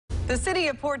The city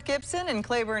of Port Gibson in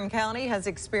Claiborne County has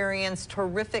experienced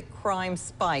horrific crime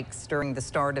spikes during the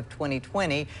start of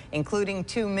 2020, including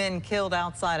 2 men killed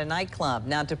outside a nightclub.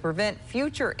 Now, to prevent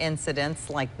future incidents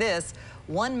like this,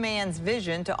 one man's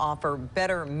vision to offer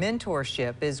better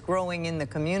mentorship is growing in the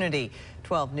community.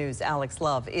 12 News' Alex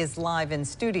Love is live in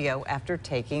studio after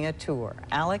taking a tour.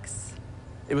 Alex?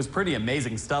 It was pretty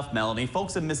amazing stuff, Melanie.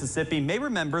 Folks in Mississippi may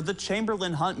remember the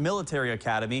Chamberlain Hunt Military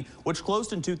Academy, which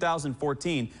closed in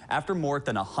 2014 after more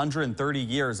than 130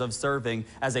 years of serving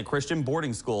as a Christian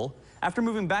boarding school. After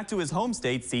moving back to his home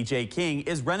state, C.J. King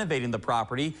is renovating the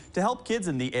property to help kids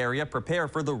in the area prepare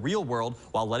for the real world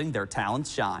while letting their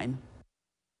talents shine.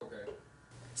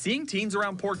 Seeing teens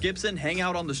around Port Gibson hang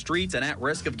out on the streets and at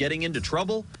risk of getting into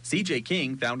trouble, C.J.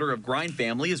 King, founder of Grind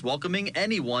Family, is welcoming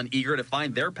anyone eager to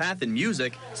find their path in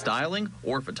music, styling,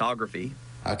 or photography.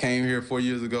 I came here 4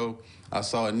 years ago. I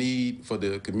saw a need for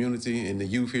the community and the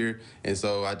youth here, and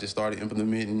so I just started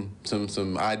implementing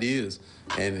some ideas,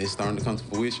 and it's starting to come to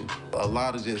fruition. A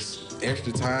lot of just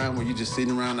extra time where you're just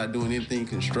sitting around not doing anything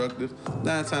constructive. 9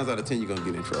 times out of 10, you're going to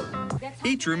get in trouble.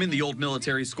 Each room in the old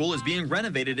military school is being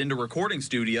renovated into recording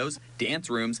studios, dance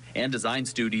rooms, and design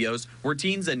studios where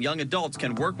teens and young adults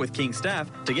can work with King staff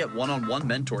to get one-on-one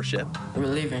mentorship.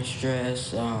 Relieving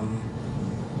stress and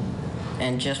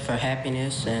just for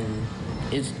happiness, and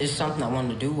it's something I want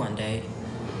to do one day,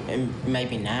 and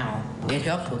maybe now. It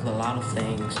helps with a lot of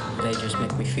things. They just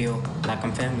make me feel like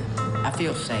I'm family. I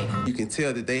feel safe. You can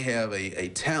tell that they have a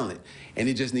talent, and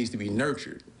it just needs to be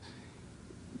nurtured.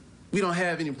 We don't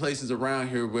have any places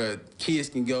around here where kids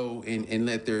can go and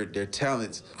let their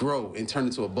talents grow and turn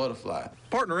into a butterfly.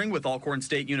 Partnering with Alcorn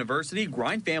State University,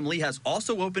 Grind Family has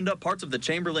also opened up parts of the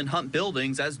Chamberlain Hunt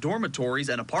buildings as dormitories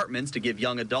and apartments to give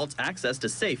young adults access to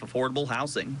safe, affordable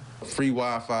housing. Free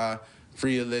Wi-Fi,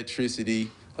 free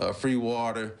electricity, free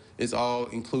water. It's all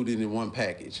included in one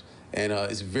package, and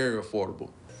it's very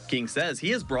affordable. King says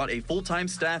he has brought a full-time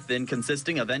staff in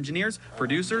consisting of engineers,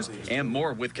 producers, and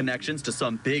more with connections to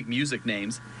some big music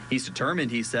names. He's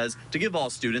determined, he says, to give all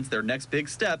students their next big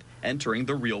step entering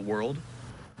the real world.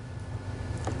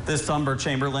 This summer,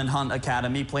 Chamberlain Hunt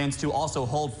Academy plans to also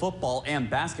hold football and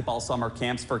basketball summer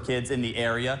camps for kids in the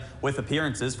area, with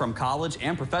appearances from college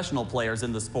and professional players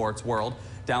in the sports world.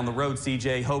 Down the road,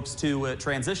 CJ hopes to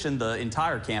transition the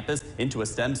entire campus into a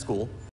STEM school.